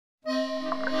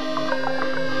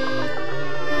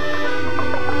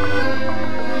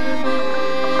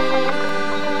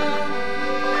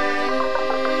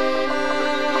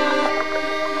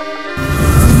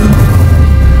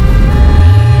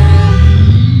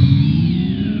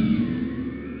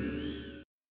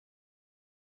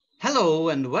Hello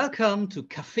and welcome to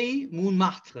Café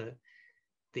Moonmartre,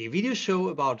 the video show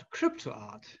about crypto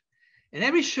art. In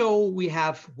every show we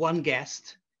have one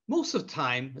guest. Most of the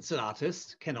time it's an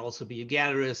artist, can also be a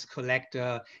gallerist,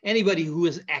 collector, anybody who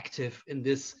is active in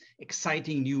this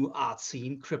exciting new art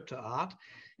scene, crypto art.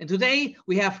 And today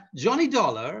we have Johnny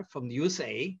Dollar from the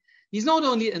USA. He's not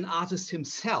only an artist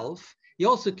himself, he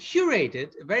also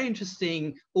curated a very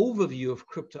interesting overview of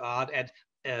crypto art at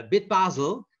Bit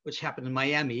Basel, which happened in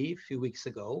Miami a few weeks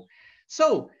ago.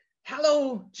 So,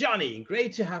 hello, Johnny.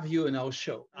 Great to have you in our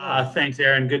show. Thanks,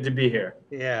 Aaron. Good to be here.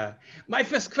 Yeah. My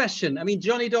first question,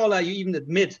 Johnny Dollar, you even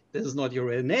admit this is not your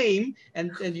real name.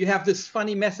 And you have this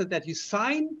funny method that you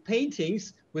sign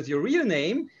paintings with your real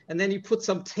name, and then you put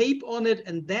some tape on it,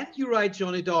 and then you write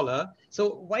Johnny Dollar.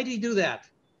 So why do you do that?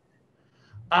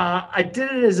 I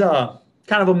did it as a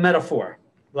kind of a metaphor.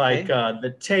 Like Okay. the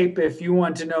tape, if you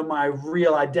want to know my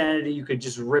real identity, you could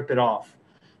just rip it off.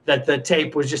 That the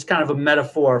tape was just kind of a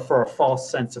metaphor for a false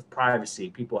sense of privacy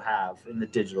people have in the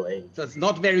digital age. So it's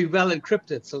not very well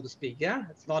encrypted, so to speak, yeah?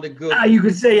 It's not a good... You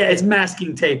could say, yeah, it's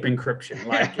masking tape encryption.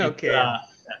 Like Okay.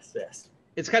 Yes.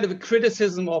 It's kind of a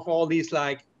criticism of all these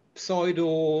like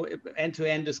pseudo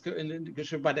end-to-end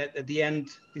encryption, but at the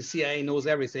end, the CIA knows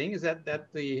everything. Is that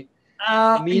the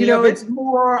meaning of it? It's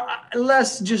more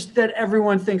less just that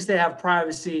everyone thinks they have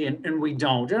privacy and we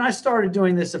don't. And I started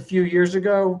doing this a few years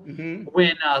ago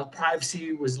when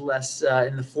privacy was less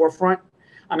in the forefront.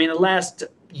 The last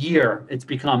year, it's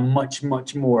become much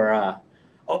more,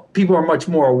 people are much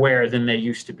more aware than they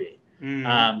used to be.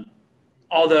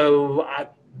 Although,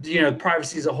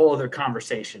 privacy is a whole other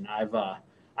conversation.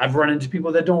 I've run into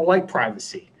people that don't like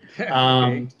privacy.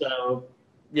 Okay. So,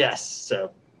 yes,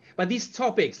 so. But these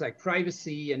topics like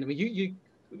privacy, and you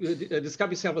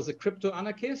describe yourself as a crypto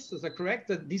anarchist, is that correct?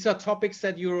 That these are topics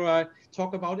that you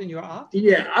talk about in your art?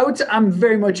 Yeah, I would say I'm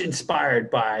very much inspired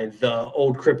by the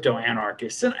old crypto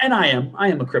anarchists, and I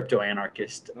am a crypto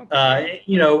anarchist. Okay.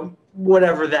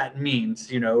 Whatever that means,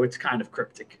 it's kind of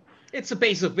cryptic. It's the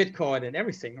base of Bitcoin and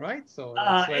everything, right? So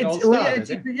that's where it all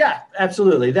started. Yeah,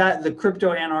 absolutely. That the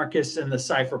crypto anarchists and the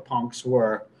cypherpunks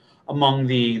were among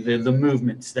the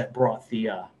movements that brought the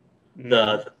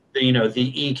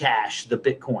e-cash, the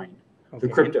Bitcoin, the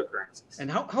cryptocurrencies.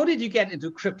 And how did you get into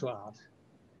crypto art?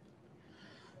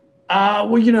 I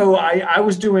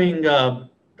was doing,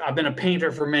 I've been a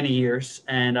painter for many years,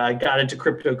 and I got into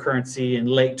cryptocurrency in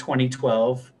late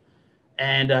 2012.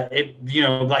 And it,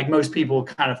 like most people,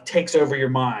 kind of takes over your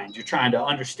mind. You're trying to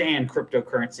understand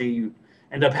cryptocurrency. You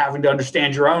end up having to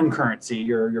understand your own currency,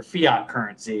 your fiat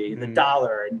currency, the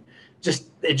dollar, and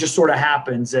it just sort of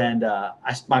happens. And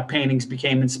my paintings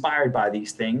became inspired by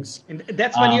these things. And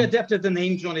that's when you adapted the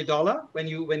name Johnny Dollar, when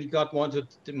you wanted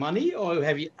the money, or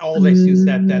have you always used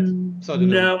that pseudonym?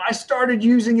 No, I started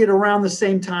using it around the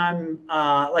same time.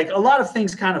 Like a lot of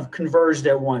things kind of converged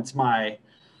at once. My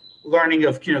learning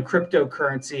of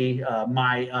cryptocurrency,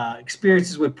 my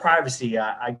experiences with privacy.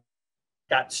 I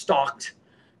got stalked,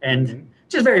 and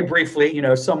just very briefly,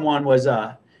 someone was,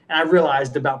 and I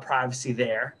realized about privacy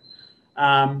there.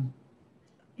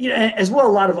 As well,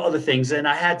 a lot of other things. And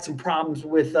I had some problems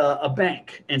with a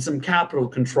bank and some capital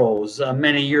controls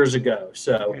many years ago.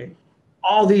 So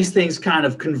all these things kind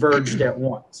of converged at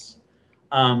once.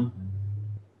 Does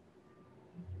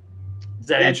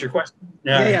that answer your question?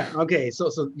 Yeah. Okay.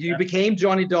 So you became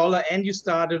Johnny Dollar, and you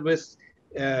started with,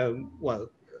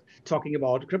 talking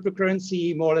about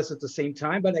cryptocurrency more or less at the same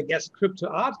time. But I guess crypto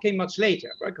art came much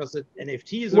later, right? Because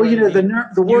NFTs. Well,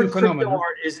 the word crypto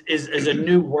art is a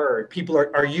new word people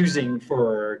are using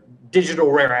for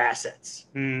digital rare assets.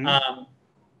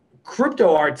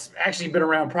 Crypto art's actually been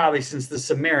around probably since the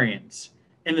Sumerians,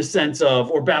 in the sense of,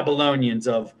 or Babylonians,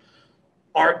 of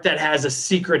art that has a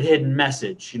secret hidden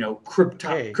message,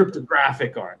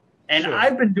 cryptographic art. And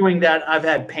I've been doing that. I've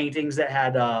had paintings that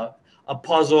had a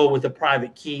puzzle with a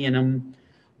private key in them,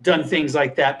 done things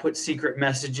like that, put secret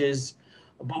messages.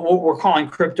 But what we're calling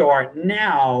crypto art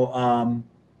now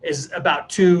is about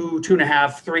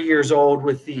 2.5, 3 years old,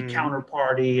 with the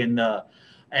counterparty and the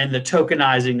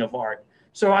tokenizing of art.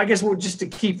 So I guess just to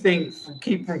keep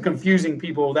from confusing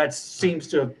people, that seems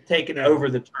to have taken over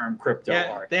the term crypto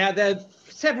art. There are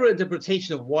several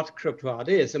interpretations of what crypto art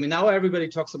is. Now everybody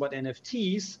talks about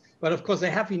NFTs, but of course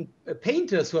there have been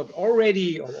painters who have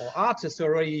already, or artists who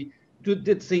already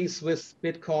did things with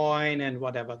Bitcoin and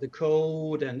whatever, the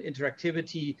code and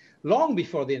interactivity long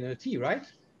before the NFT, right?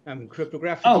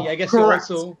 Cryptography, I guess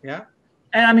also, yeah.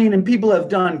 And people have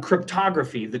done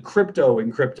cryptography, the crypto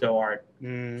in crypto art,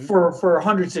 for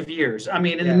hundreds of years. In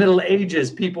the Middle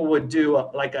Ages, people would do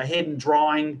a hidden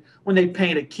drawing. When they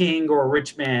paint a king or a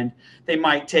rich man, they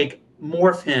might take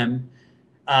morph him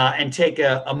and take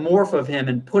a morph of him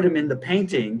and put him in the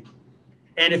painting.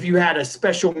 And if you had a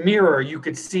special mirror, you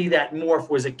could see that morph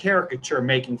was a caricature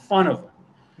making fun of him.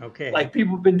 Okay. Like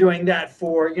people have been doing that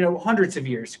for, hundreds of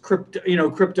years,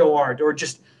 crypto art, or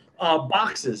just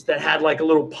boxes that had like a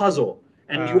little puzzle,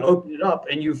 and you open it up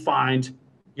and you find,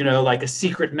 like a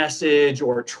secret message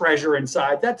or a treasure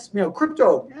inside. That's,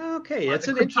 crypto. Okay, that's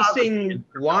an interesting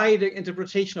wide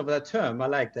interpretation of that term. I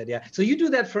like that. Yeah. So you do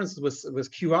that, for instance,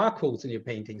 with QR codes in your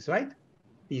paintings, right?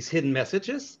 These hidden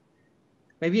messages.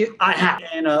 Maybe I have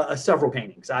in several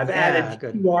paintings. I've added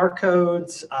QR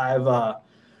codes. I've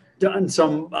done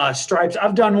some stripes.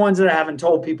 I've done ones that I haven't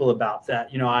told people about that,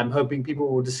 I'm hoping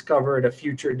people will discover at a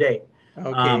future date.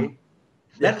 Okay.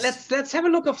 Yes. Let's have a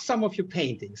look at some of your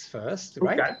paintings first,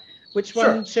 right? Okay. Which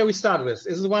one shall we start with?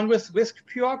 Is it the one with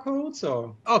QR codes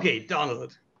or? Okay,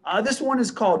 Donald. This one is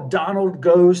called Donald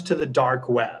Goes to the Dark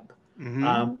Web.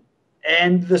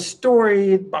 And the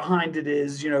story behind it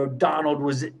is, Donald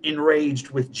was enraged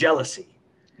with jealousy.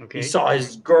 Okay. He saw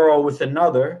his girl with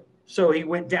another, so he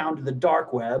went down to the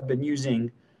dark web, and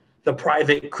using the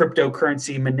private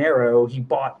cryptocurrency Monero, he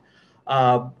bought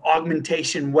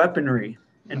augmentation weaponry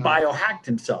and biohacked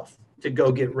himself to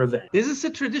go get revenge. This is a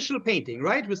traditional painting,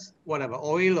 right? With whatever,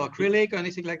 oil or acrylic or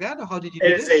anything like that? Or how did you do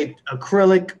this? It is an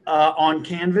acrylic on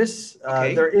canvas.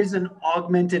 There is an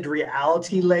augmented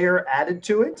reality layer added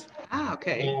to it.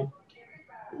 Okay.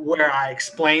 Where I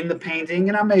explain the painting,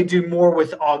 and I may do more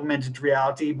with augmented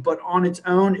reality, but on its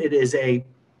own, it is a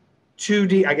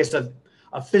 2D, I guess, a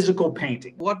physical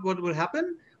painting. What will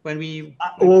happen when we?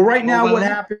 Well, right now, what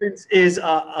happens is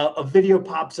a video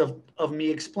pops of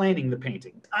me explaining the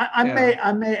painting. I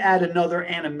may add another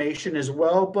animation as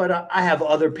well, but I have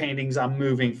other paintings I'm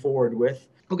moving forward with.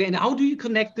 Okay, and how do you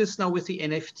connect this now with the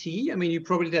NFT? I mean, you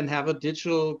probably then have a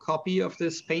digital copy of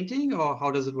this painting, or how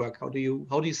does it work? How do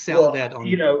you sell that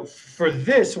on? For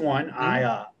this one,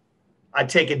 I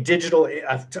take a digital,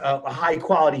 a high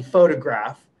quality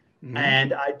photograph,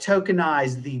 and I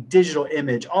tokenize the digital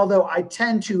image. Although I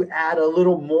tend to add a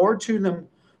little more to them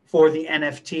for the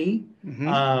NFT.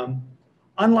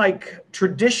 Unlike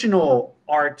traditional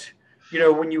art,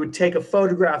 when you would take a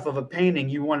photograph of a painting,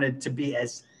 you want it to be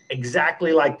as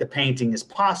exactly like the painting as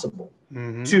possible,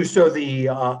 so the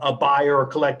a buyer or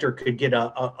collector could get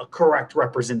a correct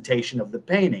representation of the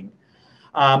painting.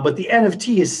 But the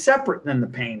NFT is separate than the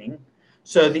painting,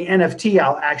 so the NFT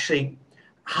I'll actually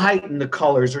heighten the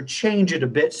colors or change it a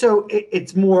bit, so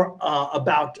it's more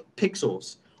about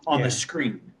pixels on the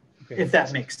screen, if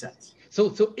that makes sense.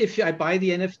 So if I buy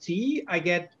the NFT, I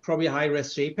get probably a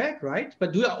high-res JPEG, right?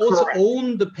 But do I also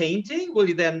own the painting? Will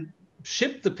you then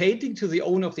ship the painting to the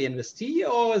owner of the NFT,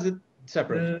 or is it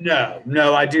separate?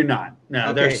 No, I do not.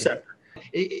 No, they're separate.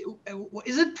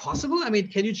 Is it possible? I mean,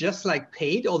 can you just like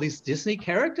paint all these Disney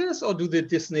characters, or do the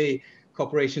Disney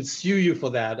corporation sue you for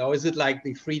that? Or is it like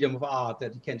the freedom of art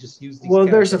that you can just use these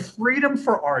characters? There's a freedom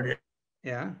for artists.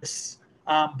 Yeah.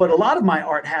 But a lot of my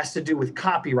art has to do with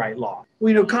copyright law.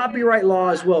 Copyright law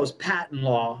as well as patent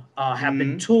law have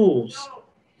been tools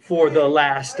for the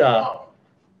last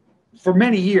for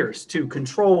many years to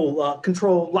control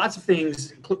lots of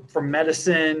things, from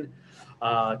medicine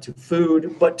to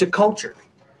food, but to culture.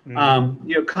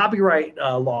 Copyright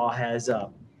law has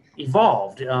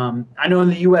evolved. I know in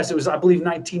the U.S. it was, I believe,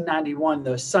 1991,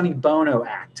 the Sonny Bono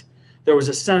Act. There was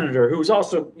a senator who was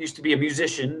also used to be a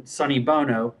musician, Sonny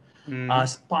Bono,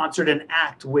 sponsored an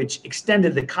act which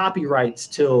extended the copyrights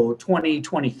till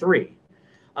 2023.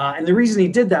 And the reason he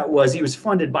did that was he was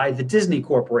funded by the Disney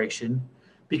Corporation,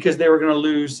 because they were going to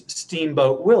lose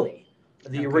Steamboat Willie,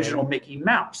 the original Mickey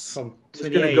Mouse. It was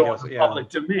going to go into public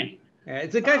domain.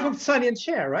 It's the guy from Sonny and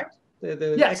Cher, right?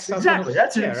 Yes, exactly.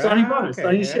 That's it. Sonny Bono,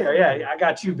 Sonny Cher. Yeah, I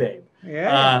got you, babe.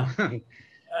 Yeah.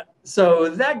 So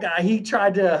that guy, he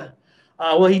tried to,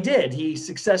 he did. He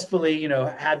successfully,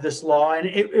 had this law, and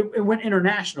it went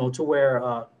international to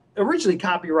where originally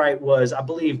copyright was, I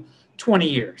believe, 20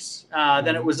 years.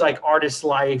 Then it was like artist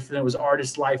life, and it was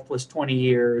artist life plus 20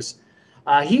 years.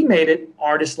 He made it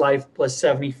artist life plus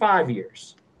 75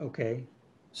 years. Okay.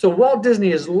 So Walt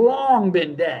Disney has long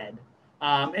been dead.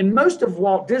 And most of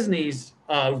Walt Disney's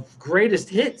greatest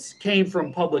hits came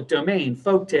from public domain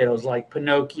folktales like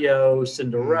Pinocchio,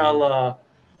 Cinderella.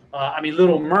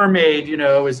 Little Mermaid,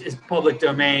 is public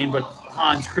domain, but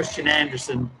Hans Christian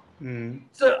Andersen.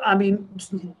 So,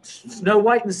 Snow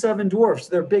White and the Seven Dwarfs,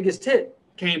 their biggest hit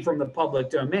came from the public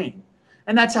domain.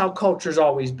 And that's how culture's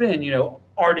always been.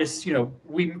 Artists,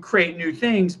 we create new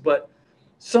things, but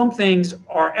some things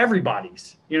are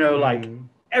everybody's, like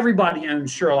everybody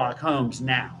owns Sherlock Holmes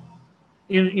now.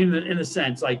 in the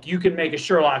sense, like you can make a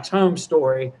Sherlock Holmes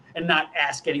story and not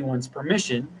ask anyone's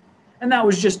permission. And that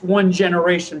was just one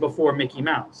generation before Mickey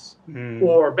Mouse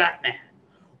or Batman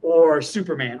or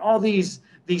Superman. All these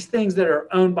things that are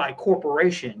owned by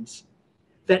corporations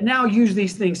that now use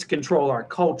these things to control our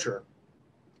culture.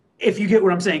 If you get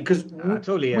what I'm saying, because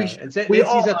totally, yeah. These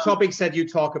are topics that you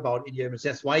talk about in your image.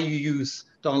 That's why you use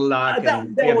Donald Duck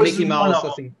and Mickey Mouse.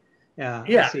 I think. Yeah,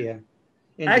 I see. Yeah.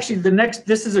 Actually,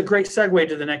 this is a great segue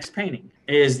to the next painting.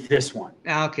 Is this one?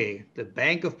 Okay, the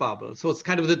Bank of Babel. So it's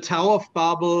kind of the Tower of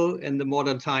Babel in the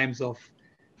modern times of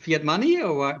fiat money,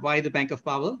 or why the Bank of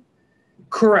Babel?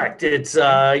 Correct. It's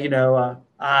the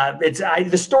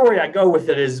story I go with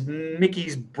it is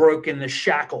Mickey's broken the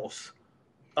shackles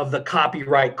of the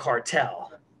copyright cartel.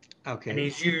 Okay. And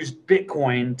he's used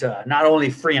Bitcoin to not only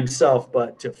free himself,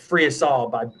 but to free us all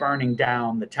by burning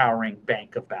down the towering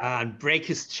Bank of Babel. And break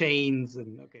his chains.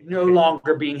 No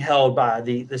longer being held by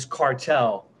this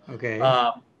cartel. Okay.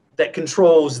 That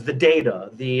controls the data.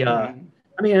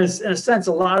 I mean, in a sense,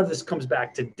 a lot of this comes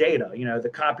back to data, the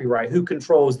copyright, who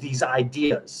controls these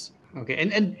ideas. Okay,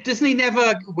 and Disney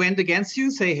never went against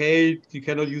you, say, hey, you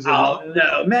cannot use a lot? Oh,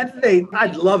 no, man,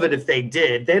 I'd love it if they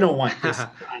did. They don't want this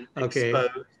kind of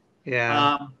exposed.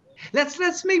 Yeah.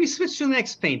 Let's maybe switch to the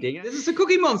next painting. This is a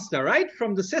Cookie Monster, right?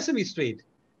 From the Sesame Street.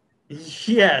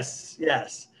 Yes.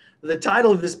 The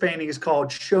title of this painting is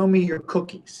called Show Me Your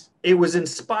Cookies. It was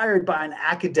inspired by an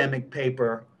academic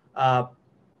paper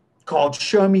called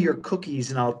Show Me Your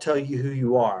Cookies and I'll Tell You Who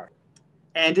You Are.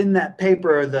 And in that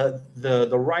paper,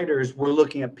 the writers were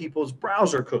looking at people's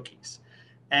browser cookies.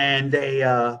 And they,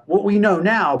 what we know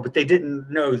now, but they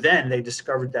didn't know then, they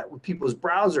discovered that with people's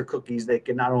browser cookies, they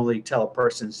could not only tell a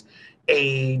person's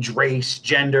age, race,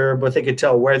 gender, but they could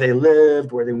tell where they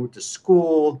lived, where they went to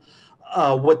school,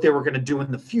 what they were going to do in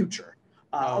the future.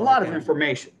 A lot of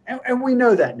information. And we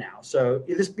know that now. So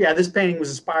this painting was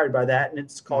inspired by that, and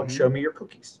it's called Show Me Your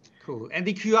Cookies. Cool. And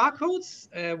the QR codes,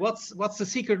 what's the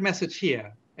secret message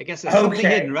here? I guess there's something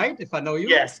hidden, right? If I know you.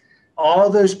 Yes. All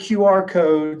those QR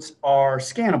codes are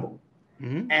scannable,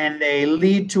 and they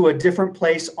lead to a different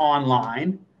place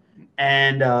online,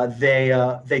 and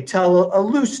they tell a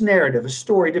loose narrative, a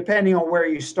story, depending on where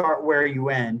you start, where you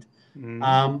end.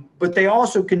 But they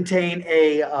also contain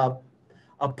a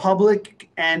public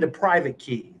and a private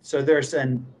key. So there's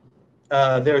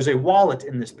a wallet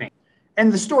in this painting,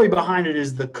 and the story behind it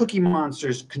is the Cookie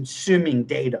Monster's consuming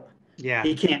data. Yeah,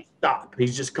 he can't stop.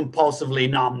 He's just compulsively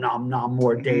nom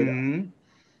more data.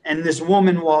 And this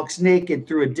woman walks naked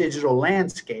through a digital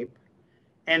landscape,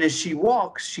 and as she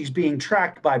walks, she's being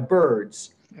tracked by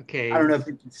birds. Okay. I don't know if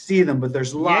you can see them, but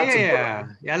there's lots of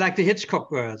birds. Yeah, like the Hitchcock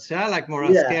birds. Yeah, like more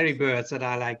scary birds that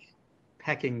are like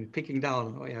picking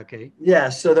down. Oh, yeah, okay. Yeah,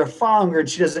 so they're following her, and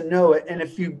she doesn't know it. And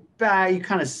if you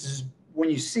kind of,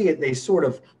 when you see it, they sort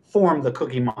of form the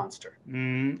Cookie Monster.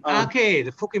 Okay,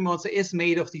 the Cookie Monster is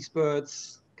made of these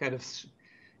birds, kind of.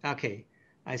 Okay,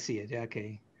 I see it. Yeah,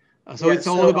 okay. So it's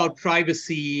all about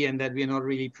privacy, and that we're not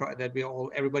really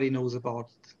everybody knows about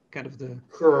kind of the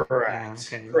correct.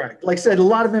 Correct. Like I said, a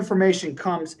lot of information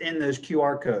comes in those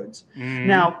QR codes.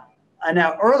 Now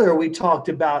earlier we talked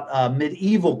about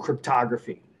medieval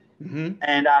cryptography,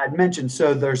 and I had mentioned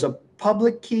there's a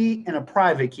public key and a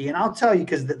private key, and I'll tell you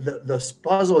because the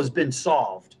puzzle has been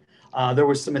solved. There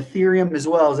was some Ethereum as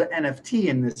well as an NFT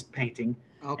in this painting,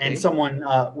 and someone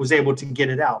was able to get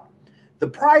it out. The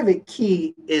private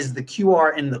key is the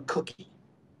QR in the cookie.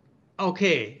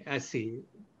 Okay, I see.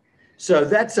 So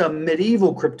that's a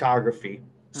medieval cryptography.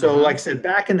 So like I said,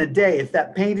 back in the day, if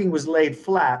that painting was laid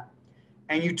flat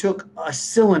and you took a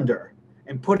cylinder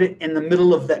and put it in the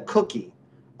middle of that cookie,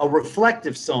 a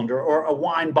reflective cylinder or a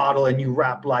wine bottle, and you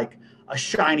wrap like a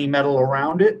shiny metal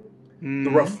around it, the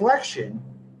reflection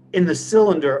in the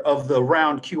cylinder of the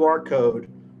round QR code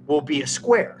will be a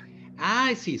square.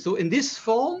 I see. So in this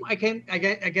form, I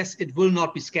guess it will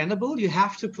not be scannable. You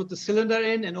have to put the cylinder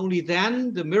in, and only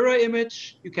then the mirror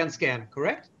image you can scan.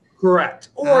 Correct? Correct.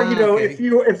 Or if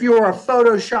you're a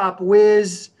Photoshop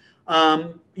whiz,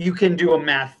 you can do a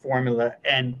math formula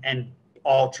and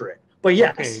alter it. But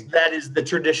yes, that is the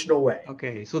traditional way.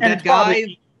 Okay. So that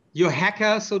guy, your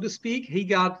hacker, so to speak, he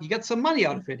got some money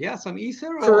out of it. Yeah, some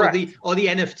ether, or the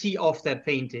NFT of that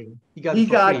painting. He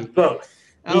got both.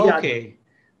 Okay.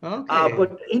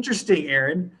 But interesting,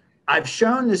 Aaron, I've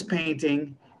shown this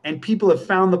painting and people have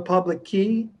found the public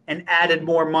key and added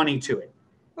more money to it.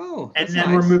 Oh, and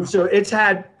then removed. So it's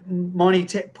had money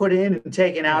put in and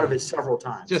taken out of it several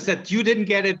times. Just that you didn't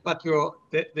get it, but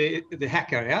the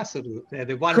hacker, yeah? So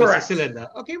the one with the cylinder.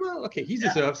 Okay, well, he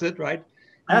deserves it, right?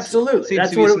 Absolutely.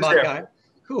 That's what it was there. Guy.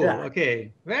 Cool. Yeah.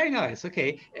 Okay. Very nice.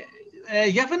 Okay.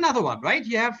 You have another one, right?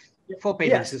 You have 4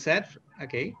 paintings, Yes. you said.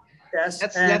 Okay. Yes.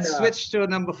 Let's switch to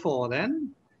number 4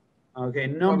 then. Okay.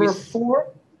 Number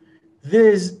 4.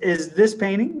 This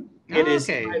painting. It is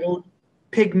Okay. titled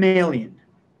Pygmalion.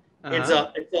 It's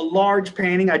a large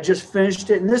painting. I just finished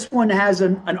it, and this one has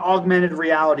an augmented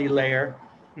reality layer.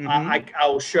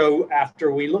 I'll show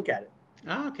after we look at it.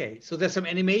 Okay, so there's some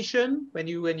animation when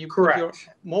you put your Correct.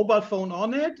 mobile phone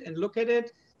on it and look at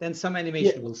it, then some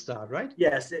animation will start, right?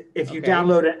 Yes. If you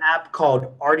download an app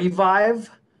called Artivive,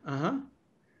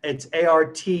 it's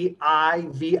Artivive.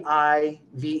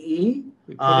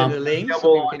 We put in a link so available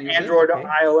people on can use Android it. or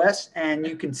iOS, and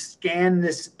you can scan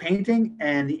this painting,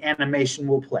 and the animation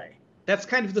will play. That's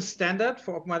kind of the standard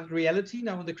for augmented reality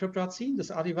now in the crypto art scene,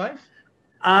 this Artivive?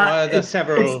 Or there's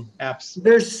several apps?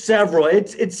 There's several.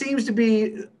 It seems to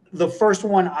be the first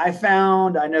one I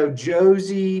found. I know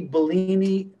Josie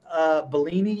Bellini, I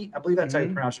believe that's how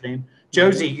you pronounce her name.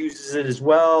 Josie uses it as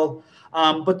well.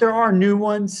 But there are new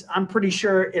ones. I'm pretty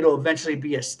sure it'll eventually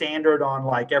be a standard on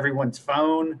like everyone's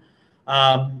phone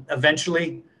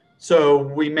eventually. So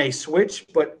we may switch,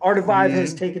 but Artivive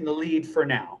has taken the lead for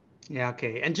now. Yeah,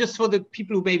 okay. And just for the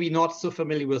people who may be not so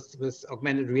familiar with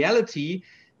augmented reality,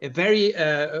 a very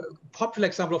popular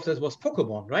example of this was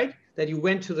Pokemon, right? That you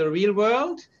went to the real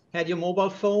world, had your mobile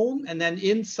phone, and then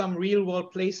in some real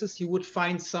world places, you would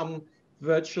find some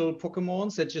virtual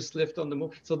Pokemons that just lived on the moon.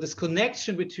 So this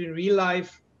connection between real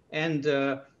life and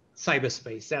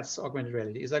cyberspace, that's augmented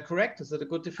reality. Is that correct? Is that a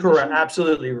good definition? Correct.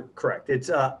 Absolutely correct. It's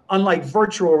unlike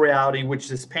virtual reality, which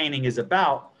this painting is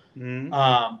about,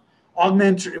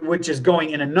 which is going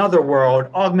in another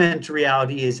world. Augmented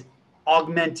reality is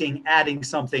augmenting, adding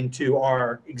something to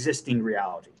our existing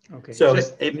reality. Okay. So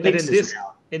it mixes reality.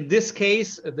 In this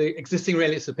case, the existing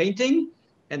reality is a painting,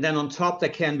 and then on top there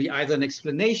can be either an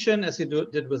explanation, as you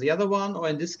did with the other one, or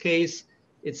in this case,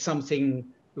 it's something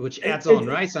which adds on,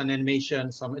 right? Some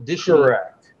animation, some additional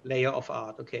layer of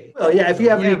art. Okay. Well, yeah. If you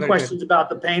have any questions about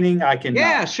the painting, I can.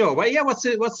 Yeah, sure. Well, yeah. What's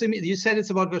the? You said it's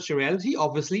about virtual reality.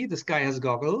 Obviously, this guy has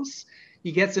goggles.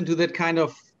 He gets into that kind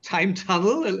of time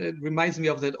tunnel. It reminds me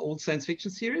of that old science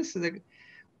fiction series.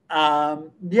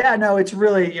 Yeah, no, it's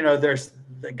really, there's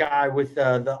the guy with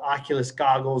the Oculus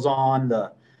goggles on,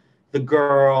 the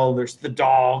girl, there's the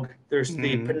dog, there's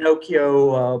the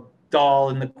Pinocchio doll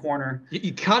in the corner.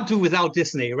 You can't do without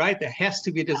Disney, right? There has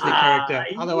to be a Disney character.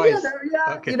 Otherwise,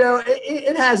 okay.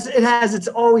 It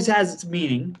always has its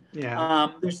meaning. Yeah.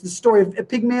 There's the story of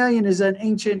Pygmalion is an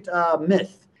ancient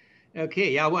myth.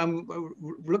 Okay. Yeah. Well, I'm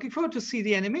looking forward to see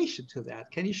the animation to that.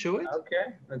 Can you show it?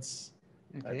 Okay. Let's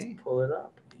pull it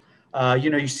up.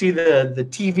 You see the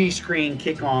TV screen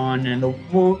kick on and the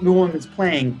woman's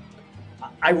playing.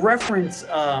 I reference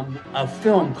a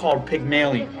film called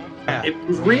Pygmalion. Yeah. It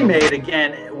was remade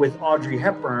again with Audrey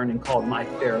Hepburn and called My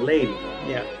Fair Lady.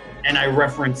 Yeah. And I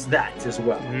reference that as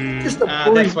well. Just a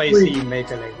brief, that's why you see My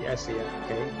Fair Lady. I see it.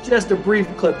 Okay. Just a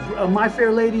brief clip. My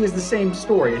Fair Lady is the same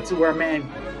story. It's where a man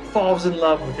falls in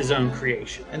love with his own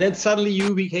creation. And then suddenly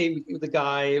you became the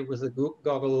guy with the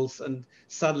goggles, and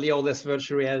suddenly all this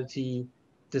virtual reality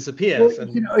disappears. Well,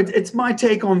 it's my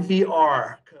take on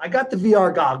VR. I got the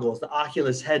VR goggles, the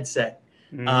Oculus headset,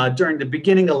 during the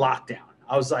beginning of lockdown.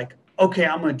 I was like, okay,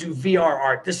 I'm going to do VR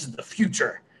art. This is the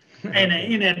future. And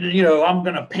I'm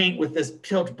going to paint with this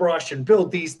tilt brush and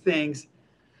build these things.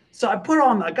 So I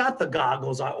got the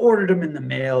goggles. I ordered them in the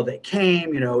mail. They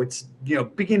came, it's,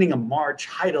 beginning of March,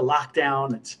 height of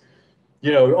lockdown. It's,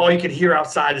 all you could hear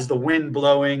outside is the wind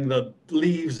blowing, the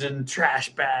leaves and trash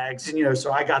bags. And,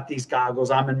 so I got these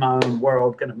goggles. I'm in my own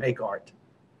world, going to make art.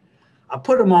 I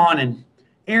put them on, and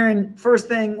Aaron,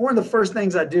 one of the first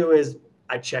things I do is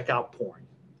I check out porn,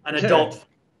 an adult.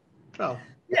 Oh.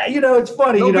 Yeah, it's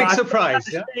funny. No big surprise.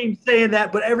 I'm saying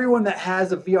that, but everyone that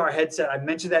has a VR headset, I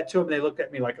mentioned that to them. They looked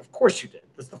at me like, "Of course you did.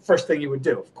 That's the first thing you would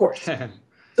do, of course."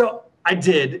 So I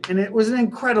did, and it was an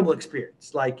incredible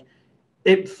experience. Like,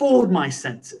 it fooled my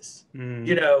senses. I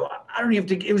don't even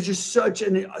think it was just such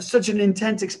an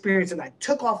intense experience. And I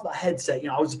took off the headset.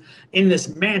 I was in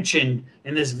this mansion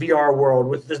in this VR world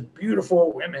with this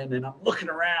beautiful women, and I'm looking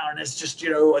around. And it's just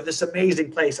this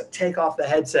amazing place. I take off the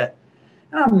headset.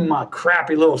 I'm in my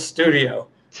crappy little studio.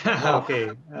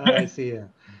 Okay, I see.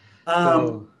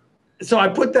 So I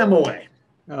put them away.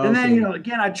 Okay. And then,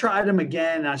 again, I tried them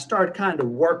again, and I started kind of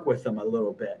work with them a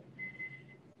little bit.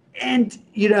 And,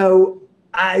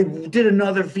 I did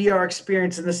another VR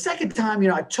experience. And the second time,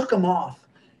 I took them off.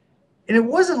 And it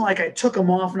wasn't like I took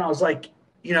them off and I was like,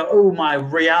 my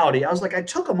reality. I was like, I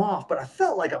took them off, but I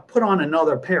felt like I put on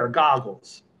another pair of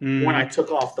goggles when I took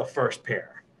off the first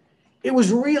pair. it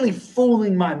was really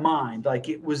fooling my mind. Like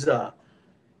it was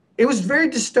very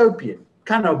dystopian,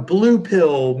 kind of blue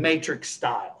pill Matrix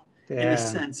style in the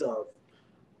sense of,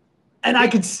 and I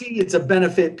could see it's a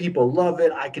benefit. People love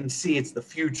it. I can see it's the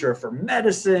future for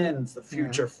medicine. It's the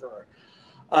future for,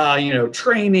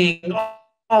 training,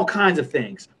 all kinds of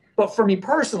things. But for me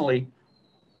personally,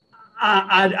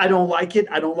 I don't like it.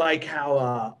 I don't like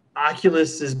how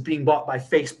Oculus is being bought by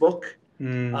Facebook.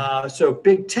 So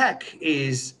big tech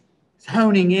is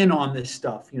honing in on this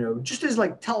stuff, just as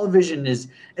like television is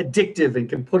addictive and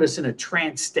can put us in a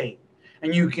trance state.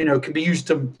 And can be used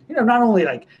to, not only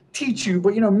like teach you,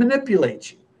 but,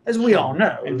 manipulate you, as we all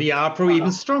know. And VR Pro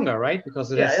even stronger, right? Because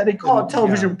they call it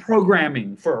television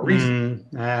programming for a reason.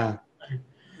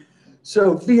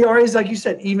 So VR is, like you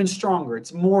said, even stronger.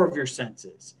 It's more of your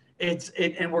senses.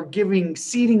 And we're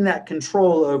ceding that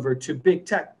control over to big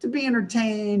tech to be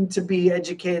entertained, to be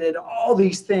educated, all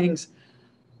these things.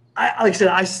 Like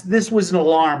I said, this was an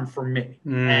alarm for me,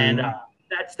 and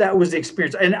that was the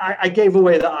experience. And I gave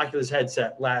away the Oculus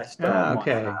headset last month.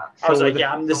 I was like,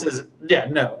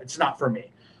 no, it's not for me.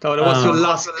 So that was your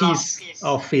last piece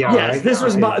of VR. Yes,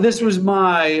 right? this was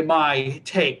my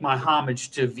take, my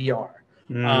homage to VR.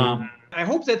 I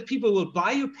hope that people will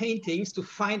buy your paintings to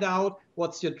find out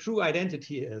what your true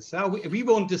identity is. We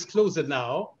won't disclose it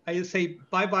now. I say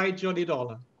bye-bye, Johnny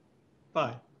Dollar.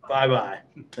 Bye. Bye-bye.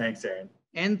 Thanks, Aaron.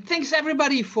 And thanks,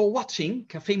 everybody, for watching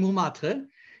Café Moonmartre.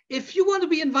 If you want to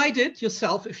be invited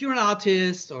yourself, if you're an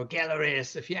artist or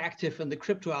gallerist, if you're active in the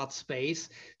crypto art space,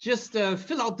 just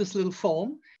fill out this little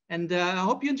form. And I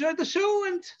hope you enjoyed the show,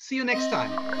 and see you next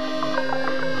time.